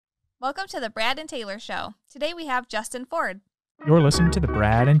Welcome to the Brad and Taylor Show. Today we have Justin Ford. You're listening to the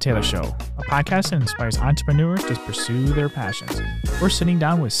Brad and Taylor Show, a podcast that inspires entrepreneurs to pursue their passions. We're sitting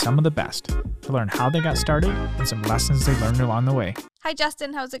down with some of the best to learn how they got started and some lessons they learned along the way. Hi,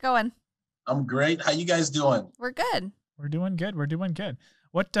 Justin. How's it going? I'm great. How you guys doing? We're good. We're doing good. What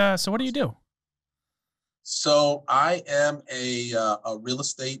do you do? So I am a real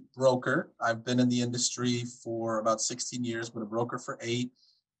estate broker. I've been in the industry for about 16 years, but a broker for 8.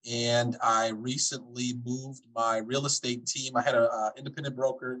 And I recently moved my real estate team. I had an independent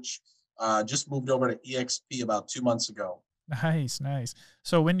brokerage, just moved over to eXp about 2 months ago. Nice.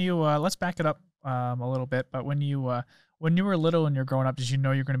 So when you, let's back it up a little bit, but when you were little and you're growing up, did you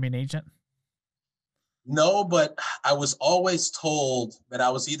know you're going to be an agent? No, but I was always told that I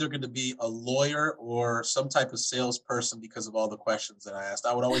was either going to be a lawyer or some type of salesperson because of all the questions that I asked.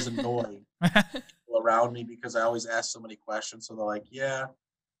 I would always annoy people around me because I always asked so many questions. So they're like, yeah,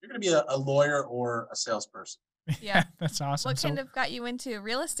 you're going to be a lawyer or a salesperson. Yeah. That's awesome. What kind of got you into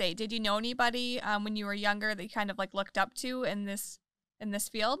real estate? Did you know anybody when you were younger that you kind of like looked up to in this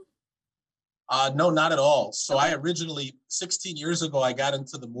field? No, not at all. So I originally, 16 years ago, I got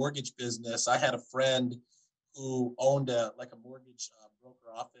into the mortgage business. I had a friend who owned a mortgage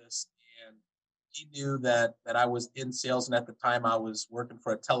broker office, and he knew that I was in sales. And at the time I was working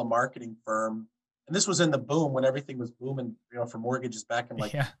for a telemarketing firm. And this was in the boom when everything was booming, for mortgages back in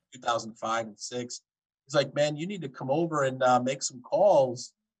 2005 and 6. He's like, man, you need to come over and make some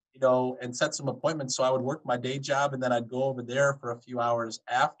calls, and set some appointments. So I would work my day job and then I'd go over there for a few hours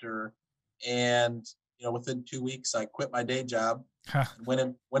after. And, within 2 weeks, I quit my day job,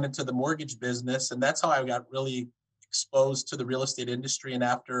 and went into the mortgage business. And that's how I got really exposed to the real estate industry. And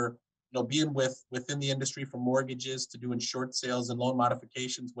after, being within the industry from mortgages to doing short sales and loan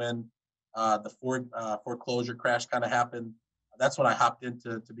modifications, when the foreclosure crash kind of happened, that's when I hopped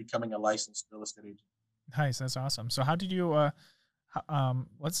into becoming a licensed real estate agent. Nice. That's awesome. So how did you, how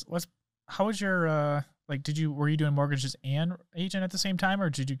was your, were you doing mortgages and agent at the same time, or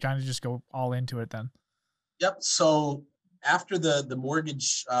did you kind of just go all into it then? Yep. So after the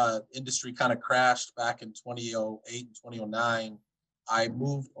mortgage industry kind of crashed back in 2008 and 2009, I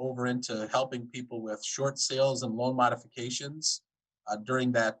moved over into helping people with short sales and loan modifications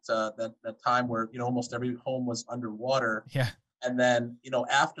during that time where, almost every home was underwater. Yeah. And then,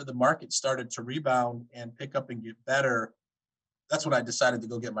 after the market started to rebound and pick up and get better, that's when I decided to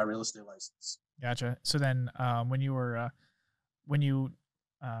go get my real estate license. Gotcha. So then, when you were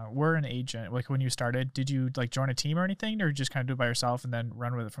an agent, like when you started, did you like join a team or anything, or just kind of do it by yourself and then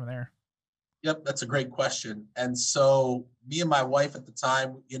run with it from there? Yep, that's a great question. And so me and my wife at the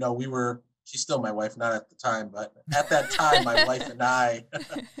time, she's still my wife, not at the time, but at that time, my wife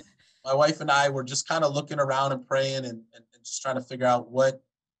and I were just kind of looking around and praying and just trying to figure out what,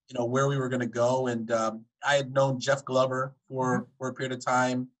 where we were going to go. And I had known Jeff Glover for a period of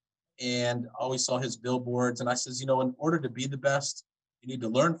time, and always saw his billboards. And I says, in order to be the best, you need to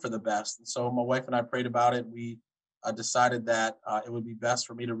learn for the best. And so my wife and I prayed about it. We decided that it would be best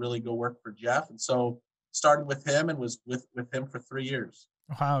for me to really go work for Jeff. And so started with him and was with him for 3 years.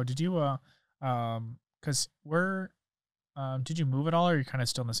 Wow. Did you, did you move at all, or are you kind of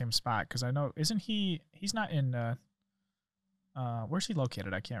still in the same spot? Cause I know, he's not in, where's he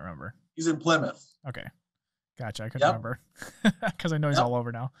located? I can't remember. He's in Plymouth. Okay. Gotcha. I couldn't remember because I know he's all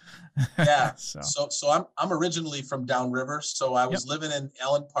over now. Yeah. So I'm originally from downriver. So I was living in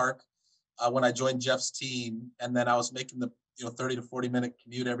Allen Park when I joined Jeff's team, and then I was making the 30 to 40 minute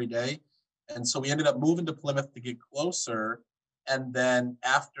commute every day. And so we ended up moving to Plymouth to get closer. And then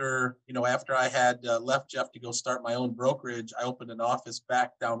after I had left Jeff to go start my own brokerage, I opened an office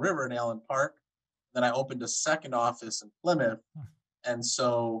back downriver in Allen Park. Then I opened a second office in Plymouth. And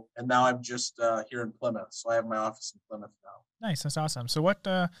now I'm just here in Plymouth. So I have my office in Plymouth now. Nice. That's awesome. So what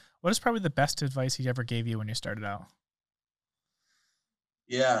is probably the best advice he ever gave you when you started out?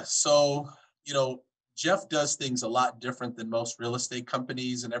 Yeah. So, Jeff does things a lot different than most real estate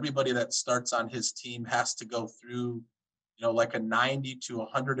companies, and everybody that starts on his team has to go through, like a 90 to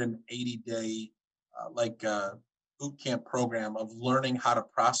 180 day, boot camp program of learning how to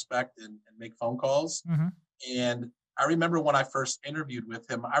prospect and make phone calls. Mm-hmm. And I remember when I first interviewed with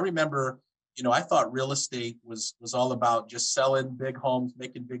him, I thought real estate was all about just selling big homes,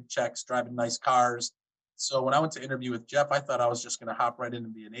 making big checks, driving nice cars. So when I went to interview with Jeff, I thought I was just going to hop right in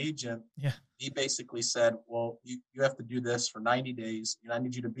and be an agent. Yeah. He basically said, well, you have to do this for 90 days. I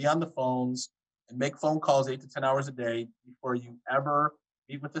need you to be on the phones and make phone calls 8 to 10 hours a day before you ever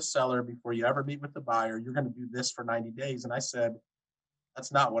meet with the seller, before you ever meet with the buyer. You're going to do this for 90 days. And I said,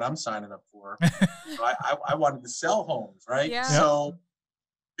 that's not what I'm signing up for. So I wanted to sell homes, right? Yeah. So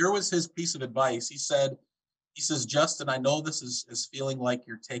here was his piece of advice. He says, Justin, I know this is feeling like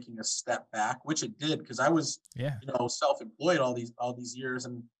you're taking a step back, which it did because I was, Yeah. self-employed all these years.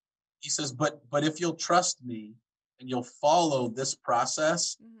 And he says, but if you'll trust me and you'll follow this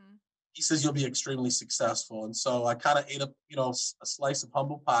process, Hmm. he says you'll be extremely successful. And so I kind of ate up, a slice of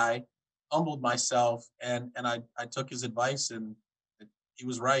humble pie, humbled myself, and I took his advice, and he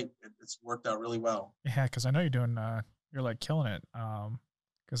was right. It's worked out really well. Yeah, because I know you're doing, you're like killing it.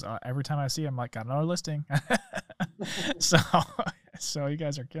 Because every time I see him, like, got another listing. so, so you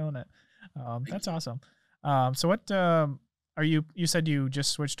guys are killing it. Thank That's you. awesome. So what, are you, you said you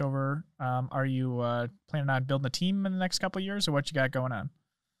just switched over. Are you, planning on building a team in the next couple of years, or what you got going on?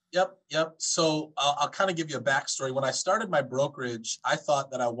 Yep. So I'll kind of give you a backstory. When I started my brokerage, I thought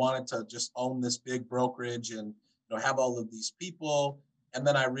that I wanted to just own this big brokerage and have all of these people. And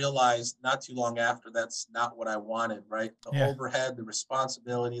then I realized not too long after that's not what I wanted. Right, the Yeah. overhead, the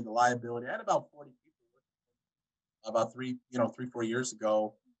responsibility, the liability. I had about 40 people about 3-4 years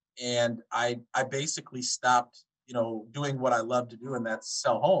ago, and I basically stopped doing what I love to do, and that's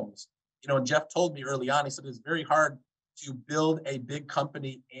sell homes. And Jeff told me early on, he said it's very hard to build a big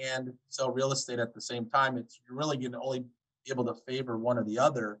company and sell real estate at the same time. You're really going to only be able to favor one or the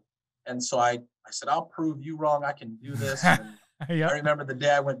other. And so I said, I'll prove you wrong. I can do this. And I Yep. remember the day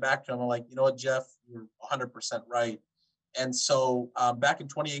I went back to him, I'm like, you know what, Jeff, you're 100% right. And so back in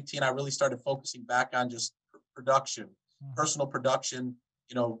 2018, I really started focusing back on just production, Mhm. personal production.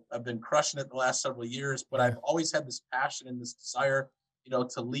 I've been crushing it the last several years, but Yeah. I've always had this passion and this desire,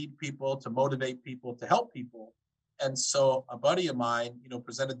 to lead people, to motivate people, to help people. And so a buddy of mine,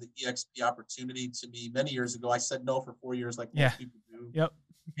 presented the eXp opportunity to me many years ago. I said no for 4 years, like Yeah. most people do. Yep.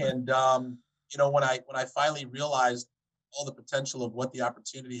 And when I finally realized all the potential of what the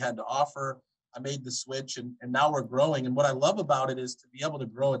opportunity had to offer, I made the switch, and now we're growing. And what I love about it is to be able to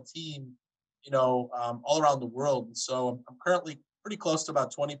grow a team, all around the world. And so I'm currently pretty close to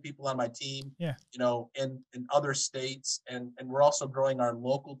about 20 people on my team, Yeah. in other states, and we're also growing our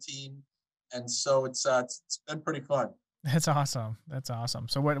local team. And so it's been pretty fun. That's awesome. That's awesome.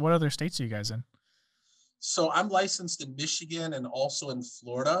 So what other states are you guys in? So I'm licensed in Michigan and also in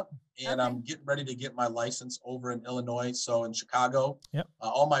Florida, and Okay. I'm getting ready to get my license over in Illinois. So in Chicago, Yep.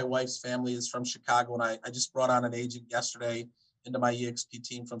 all my wife's family is from Chicago, and I just brought on an agent yesterday into my eXp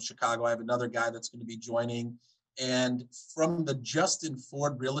team from Chicago. I have another guy that's going to be joining, and from the Justin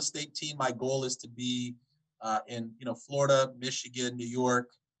Ford real estate team, my goal is to be in Florida, Michigan, New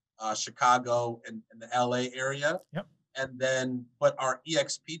York, Chicago, and the LA area. Yep. And then, but our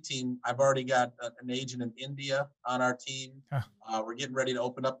eXp team, I've already got an agent in India on our team. Huh. We're getting ready to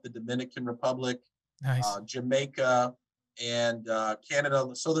open up the Dominican Republic, Nice. Jamaica, and Canada.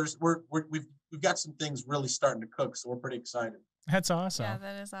 So we've got some things really starting to cook. So we're pretty excited. That's Yeah, awesome.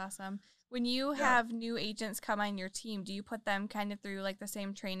 that is awesome. When you Yeah. have new agents come on your team, do you put them kind of through like the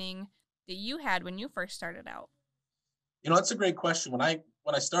same training that you had when you first started out? That's a great question. When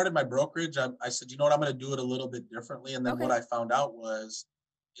I started my brokerage, I said, you know what, I'm going to do it a little bit differently. And then what Okay. I found out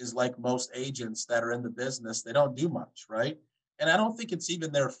is like most agents that are in the business, they don't do much, right? And I don't think it's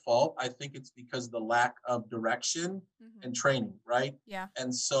even their fault. I think it's because the lack of direction Hmm. and training, right? Yeah.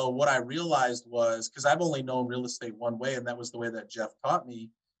 And so what I realized was, because I've only known real estate one way, and that was the way that Jeff taught me.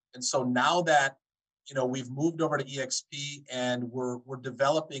 And so now that we've moved over to EXP, and we're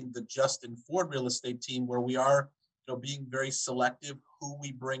developing the Justin Ford real estate team, where we are being very selective who we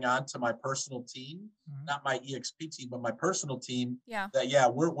bring on to my personal team, Mhm. not my EXP team, but my personal team. Yeah. That yeah,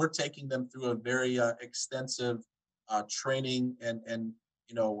 we're taking them through a very extensive training and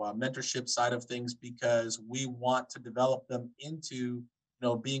mentorship side of things, because we want to develop them into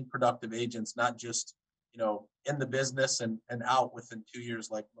being productive agents, not just in the business and out within 2 years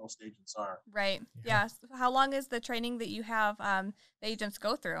like most agents are. Right. Yeah. Yeah. So how long is the training that you have the agents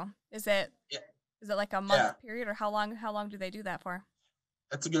go through? Yeah, Is it like a yeah. month period, or how long do they do that for?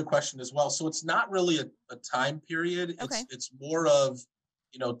 That's a good question as well. So it's not really a time period. Okay. It's more of,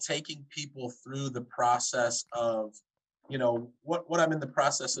 taking people through the process of, what I'm in the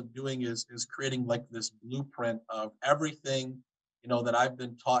process of doing is creating like this blueprint of everything, that I've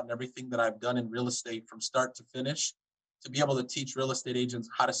been taught and everything that I've done in real estate from start to finish, to be able to teach real estate agents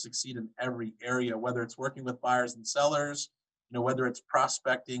how to succeed in every area, whether it's working with buyers and sellers, whether it's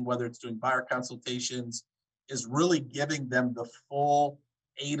prospecting, whether it's doing buyer consultations, is really giving them the full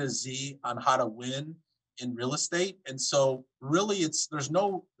A to Z on how to win in real estate. And so really there's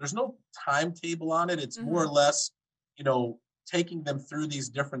no timetable on it. It's more or Hmm. less, you know, taking them through these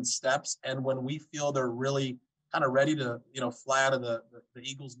different steps. And when we feel they're really kind of ready to, fly out of the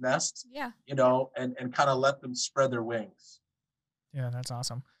eagle's nest, Yeah. and kind of let them spread their wings. Yeah, that's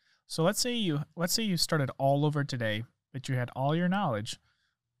awesome. So let's say you started all over today, but you had all your knowledge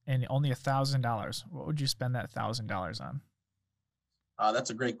and only $1,000. What would you spend that $1,000 on?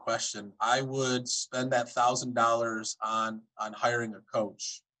 That's a great question. I would spend that $1,000 on hiring a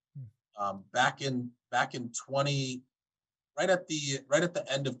coach. Hmm. Back in 20, right at the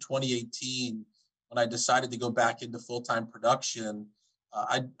end of 2018, when I decided to go back into full time production,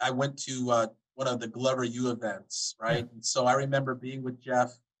 I went to one of the Glover U events, Yeah. right? And so I remember being with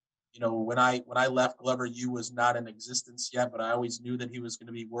Jeff. When I left, Glover U was not in existence yet, but I always knew that he was going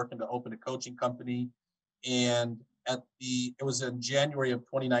to be working to open a coaching company. And it was in January of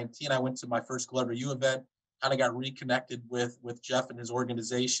 2019. I went to my first Glover U event, kind of got reconnected with Jeff and his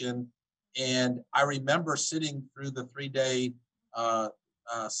organization. And I remember sitting through the 3 day uh,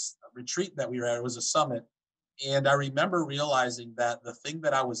 retreat that we were at. It was a summit. And I remember realizing that the thing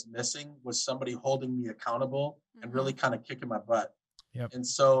that I was missing was somebody holding me accountable and Mm-hmm. really kind of kicking my butt. Yep. And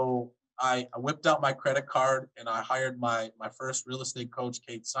so I whipped out my credit card and I hired my first real estate coach,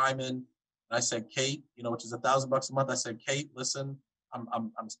 Kate Simon. And I said, Kate, which is $1,000 a month. I said, Kate, listen,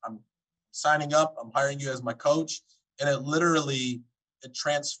 I'm signing up. I'm hiring you as my coach. And it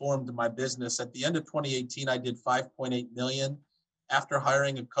transformed my business. At the end of 2018, I did 5.8 million. After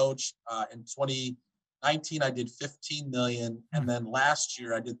hiring a coach in 2019, I did 15 million. Hmm. And then last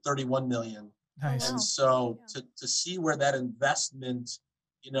year I did 31 million. Oh Nice. And wow. so Yeah. to see where that investment,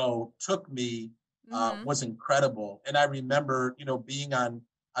 took me Mm-hmm. was incredible. And I remember, being on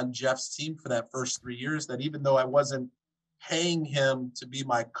Jeff's team for that first 3 years, that even though I wasn't paying him to be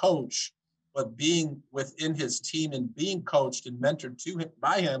my coach, but being within his team and being coached and mentored to him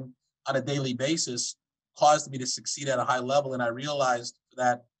by him on a daily basis caused me to succeed at a high level. And I realized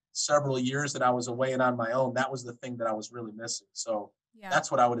that several years that I was away and on my own, that was the thing that I was really missing. So Yeah.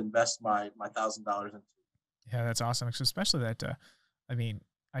 that's what I would invest my $1,000 into. Yeah, that's awesome. Especially that, I mean,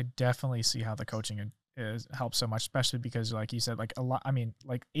 I definitely see how the coaching is helps so much, especially because, like you said, like a lot. I mean,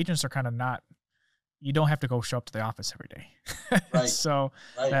 like agents are kind of not. You don't have to go show up to the office every day, Right, so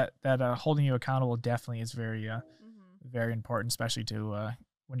right. that holding you accountable definitely is very Mm-hmm. very important, especially to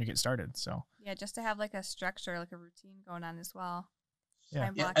when you get started. So Yeah, just to have like a structure, like a routine going on as well. yeah,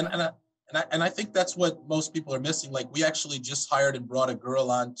 Time Yeah, and blocking. I think that's what most people are missing. Like we actually just hired and brought a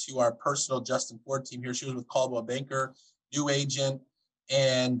girl on to our personal Justin Ford team here. She was with Caldwell Banker, new agent,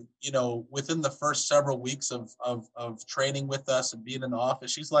 and within the first several weeks of training with us and being in the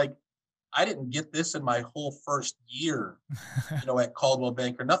office, she's like, I didn't get this in my whole first year, at Caldwell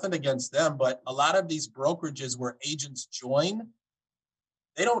Banker. Nothing against them, but a lot of these brokerages where agents join,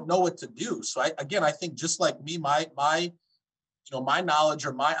 they don't know what to do. So I think just like me, my knowledge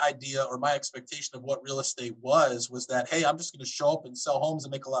or my idea or my expectation of what real estate was that, hey, I'm just going to show up and sell homes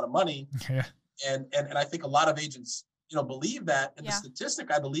and make a lot of money. yeah, And I think a lot of agents believe that, and the Yeah.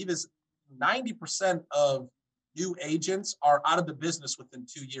 statistic I believe is 90% of new agents are out of the business within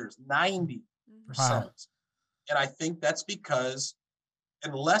 2 years. 90%. Mm-hmm. wow, And I think that's because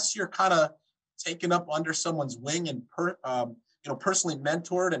unless you're kind of taken up under someone's wing and personally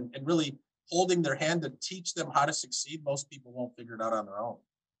mentored and really holding their hand to teach them how to succeed, most people won't figure it out on their own.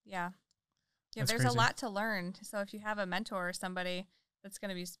 Yeah. Yeah, that's there's a crazy. lot to learn. So if you have a mentor or somebody, that's going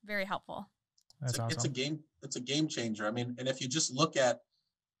to be very helpful. That's It's a awesome. game changer. I mean, and if you just look at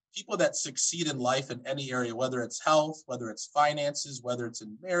people that succeed in life in any area, whether it's health, whether it's finances, whether it's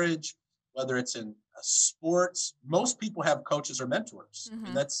in marriage, whether it's in sports, most people have coaches or mentors. I mean,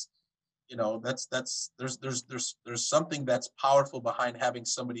 Mm-hmm. that's there's something that's powerful behind having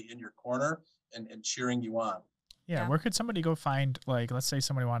somebody in your corner and cheering you on. Yeah, Yeah. where could somebody go find, like, let's say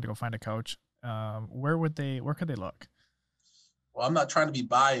somebody wanted to go find a coach? Where could they look? Well, I'm not trying to be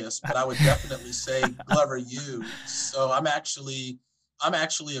biased, but I would definitely say Glover U. So I'm actually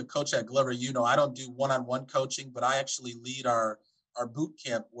a coach at Glover U. No, I don't do one-on-one coaching, but I actually lead our boot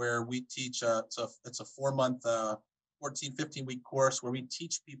camp where we teach. It's a 4 month, 14, 15 week course where we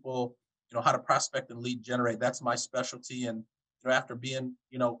teach people how to prospect and lead generate. That's my specialty. And after being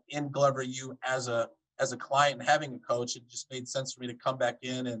in Glover U as a client and having a coach, it just made sense for me to come back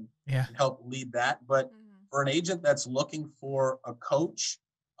in Yeah, and help lead that. But Mm-hmm. for an agent that's looking for a coach,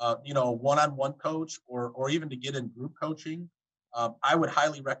 a one-on-one coach, or even to get in group coaching, I would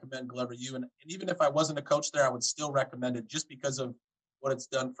highly recommend Glover U. And even if I wasn't a coach there, I would still recommend it just because of what it's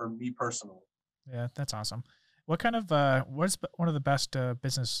done for me personally. yeah, that's awesome. What kind of what's one of the best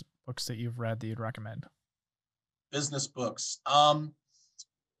business books that you've read that you'd recommend? Business books.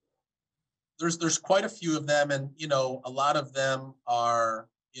 There's quite a few of them, and a lot of them are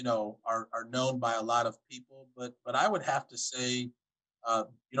known by a lot of people. But I would have to say,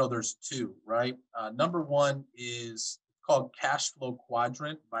 there's two, right? Number one is called Cash Flow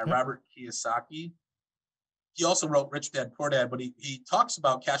Quadrant by Robert Kiyosaki. He also wrote Rich Dad Poor Dad, but he talks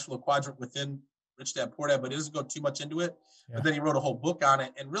about cash flow quadrant within Rich Dad Poor Dad, but he doesn't go too much into it. Yeah. But then he wrote a whole book on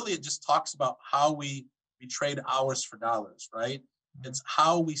it. And really it just talks about how we trade hours for dollars, right? It's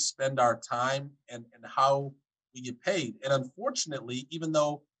how we spend our time and how we get paid. And unfortunately, even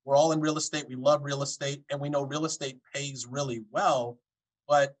though we're all in real estate, we love real estate, and we know real estate pays really well,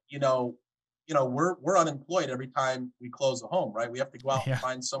 but we're unemployed every time we close a home, right? We have to go out and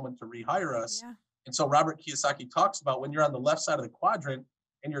find someone to rehire us. Yeah. And so Robert Kiyosaki talks about when you're on the left side of the quadrant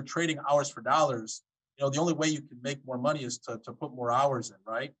and you're trading hours for dollars, the only way you can make more money is to put more hours in,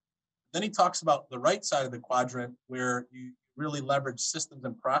 right? Then he talks about the right side of the quadrant where you really leverage systems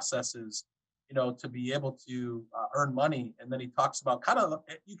and processes, to be able to earn money. And then he talks about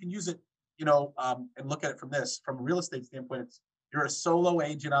you can use it, and look at it from a real estate standpoint. You're a solo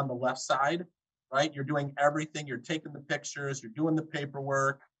agent on the left side, right? You're doing everything. You're taking the pictures, you're doing the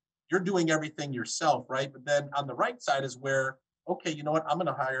paperwork, you're doing everything yourself, right? But then on the right side is where, okay, you know what? I'm going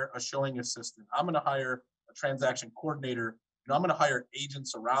to hire a showing assistant. I'm going to hire a transaction coordinator. I'm going to hire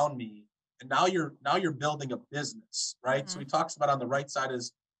agents around me. And now you're building a business, right? So he talks about on the right side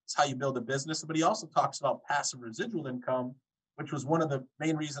is how you build a business, but he also talks about passive residual income, which was one of the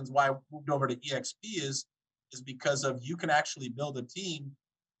main reasons why I moved over to eXp is because of you can actually build a team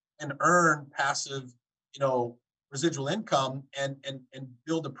and earn passive, residual income and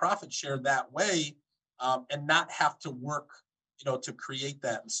build a profit share that way, and not have to work, to create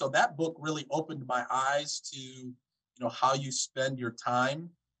that. And so that book really opened my eyes to, how you spend your time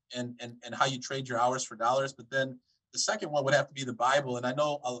and how you trade your hours for dollars. But then the second one would have to be the Bible. And I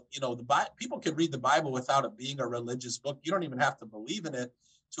know, people can read the Bible without it being a religious book. You don't even have to believe in it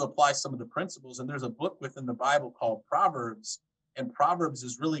to apply some of the principles. And there's a book within the Bible called Proverbs, and Proverbs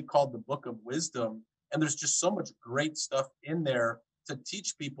is really called the book of wisdom. And there's just so much great stuff in there to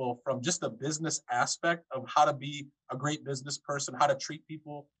teach people from just a business aspect of how to be a great business person, how to treat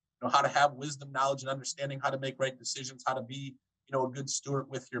people, how to have wisdom, knowledge, and understanding, how to make right decisions, how to be, a good steward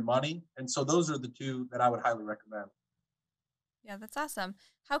with your money. And so those are the two that I would highly recommend. Yeah, that's awesome.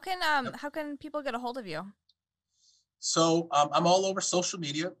 How can people get a hold of you? So I'm all over social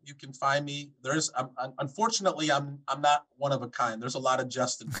media. You can find me. Unfortunately, I'm not one of a kind. There's a lot of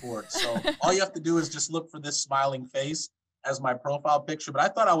Justin Ford. So all you have to do is just look for this smiling face as my profile picture. But I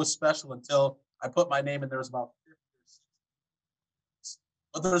thought I was special until I put my name in. There's about 50 or 60.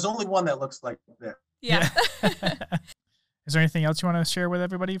 But there's only one that looks like this. Yeah. Is there anything else you want to share with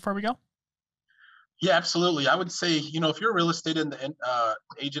everybody before we go? Yeah, absolutely. I would say, if you're a real estate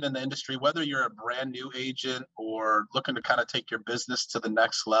agent in the industry, whether you're a brand new agent or looking to kind of take your business to the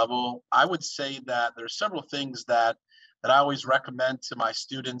next level, I would say that there's several things that I always recommend to my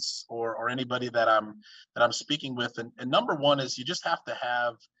students or anybody that I'm speaking with. And number one is you just have to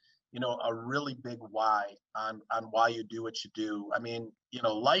have, a really big why on why you do what you do. I mean,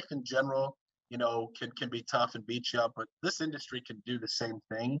 life in general, can be tough and beat you up, but this industry can do the same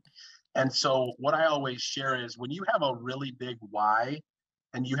thing. And so what I always share is when you have a really big why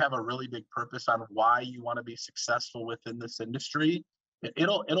and you have a really big purpose on why you want to be successful within this industry,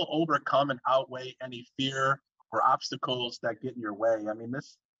 it'll overcome and outweigh any fear or obstacles that get in your way. I mean,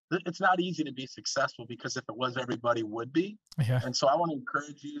 it's not easy to be successful because if it was, everybody would be. Yeah. And so I want to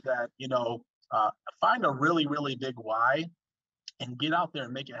encourage you that, find a really, really big why and get out there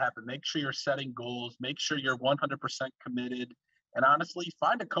and make it happen. Make sure you're setting goals. Make sure you're 100% committed. And honestly,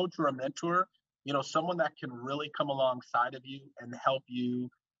 find a coach or a mentor, someone that can really come alongside of you and help you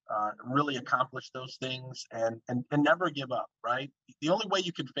really accomplish those things and never give up, right? The only way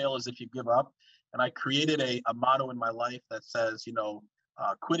you can fail is if you give up. And I created a motto in my life that says,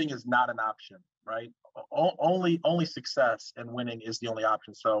 quitting is not an option, right? Only success and winning is the only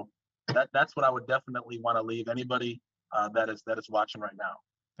option. So that's what I would definitely want to leave anybody that is watching right now.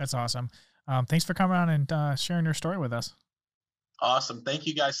 That's awesome. Thanks for coming on and sharing your story with us. Awesome. Thank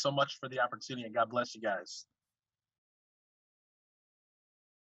you guys so much for the opportunity, and God bless you guys.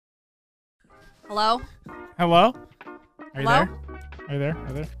 Hello? Hello? Are you Hello? there? Are you there? Are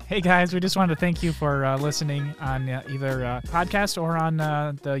you there? Hey guys, we just wanted to thank you for listening on either podcast or on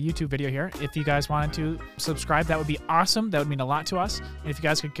the YouTube video here. If you guys wanted to subscribe, that would be awesome. That would mean a lot to us. And if you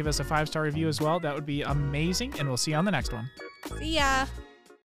guys could give us a 5-star review as well, that would be amazing. And we'll see you on the next one. See ya.